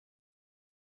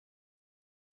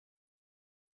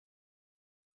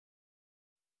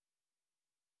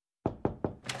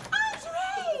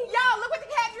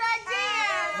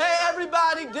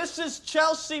everybody. This is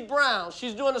Chelsea Brown.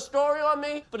 She's doing a story on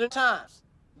me for the Times.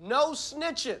 No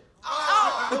snitching.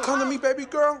 You come to me, baby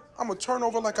girl, I'm gonna turn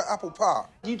over like an apple pie.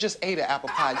 You just ate an apple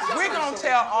pie. We're gonna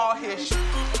tell all his shit.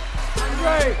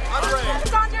 Andre.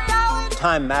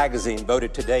 Time magazine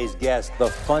voted today's guest the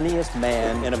funniest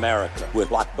man in America with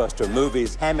blockbuster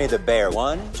movies Hammy the Bear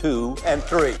 1, 2, and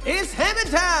 3. It's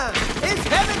heaven time. It's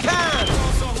heaven time.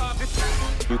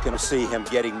 You can see him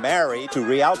getting married to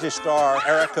reality star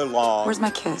Erica Long. Where's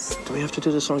my kiss? Do we have to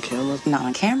do this on camera? Not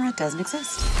on camera. It doesn't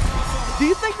exist. Do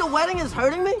you think the wedding is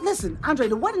hurting me? Listen, Andre,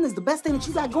 the wedding is the best thing that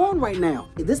you got going right now.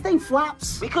 If this thing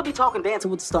flops, we could be talking Dancing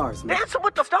with the Stars, man. Dancing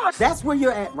with the Stars? That's where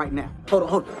you're at right now. Hold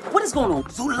on. What is going on?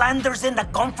 Zoolander's in the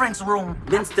conference room.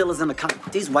 Ben Stiller's in the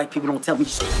conference. These white people don't tell me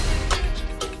shit.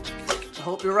 I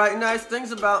hope you're writing nice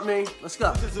things about me. Let's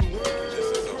go.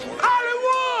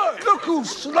 Hollywood! Look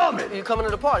who's slumming. You coming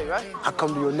to the party, right? I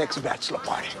come to your next bachelor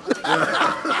party.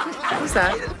 Who's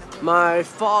that? My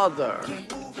father.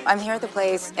 I'm here at the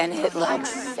place, and it looks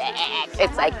sick.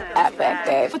 It's like epic,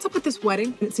 babe. What's up with this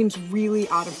wedding? It seems really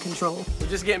out of control. We're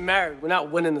just getting married. We're not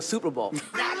winning the Super Bowl. Okay,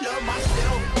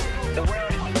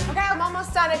 I'm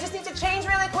almost done. I just need to change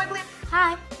really quickly.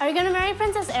 Hi, are you gonna marry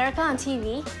Princess Erica on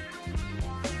TV?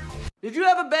 Did you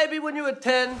have a baby when you were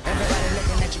 10? Everybody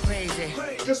looking at you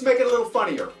crazy. Just make it a little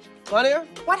funnier. Funnier?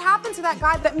 What happened to that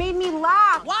guy that made me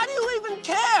laugh? Why do you even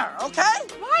care, okay?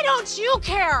 Why don't you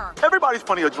care? Everybody's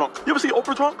funny or drunk. You ever see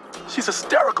Oprah drunk? She's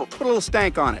hysterical. Put a little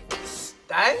stank on it.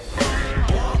 Stank?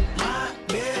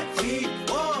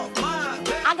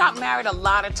 I got married a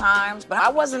lot of times, but I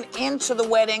wasn't into the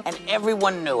wedding, and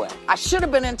everyone knew it. I should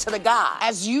have been into the guy,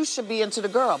 as you should be into the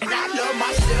girl. And I love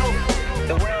myself.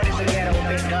 The world is a ghetto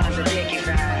with big guns and dick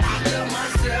inside. I love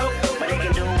myself, but they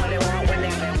can do what they want when they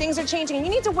want. Things are changing, and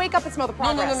you need to wake up and smell the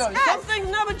progress. No. Yes. Some things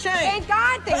never change. Thank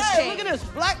God things Hey, change. look at this.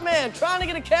 Black man trying to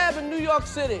get a cab in New York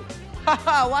City.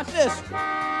 Haha, watch this.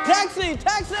 Taxi,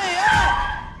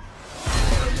 yeah!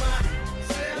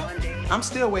 I'm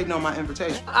still waiting on my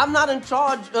invitation. I'm not in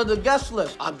charge of the guest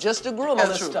list. I'm just a groom on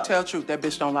this stuff. Tell the truth. That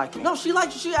bitch don't like me. No, she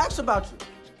likes you. She asks about you.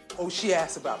 Oh, she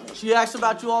asked about me. She asks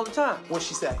about you all the time. What'd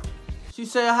she say? She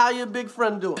said, how your big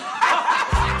friend doing?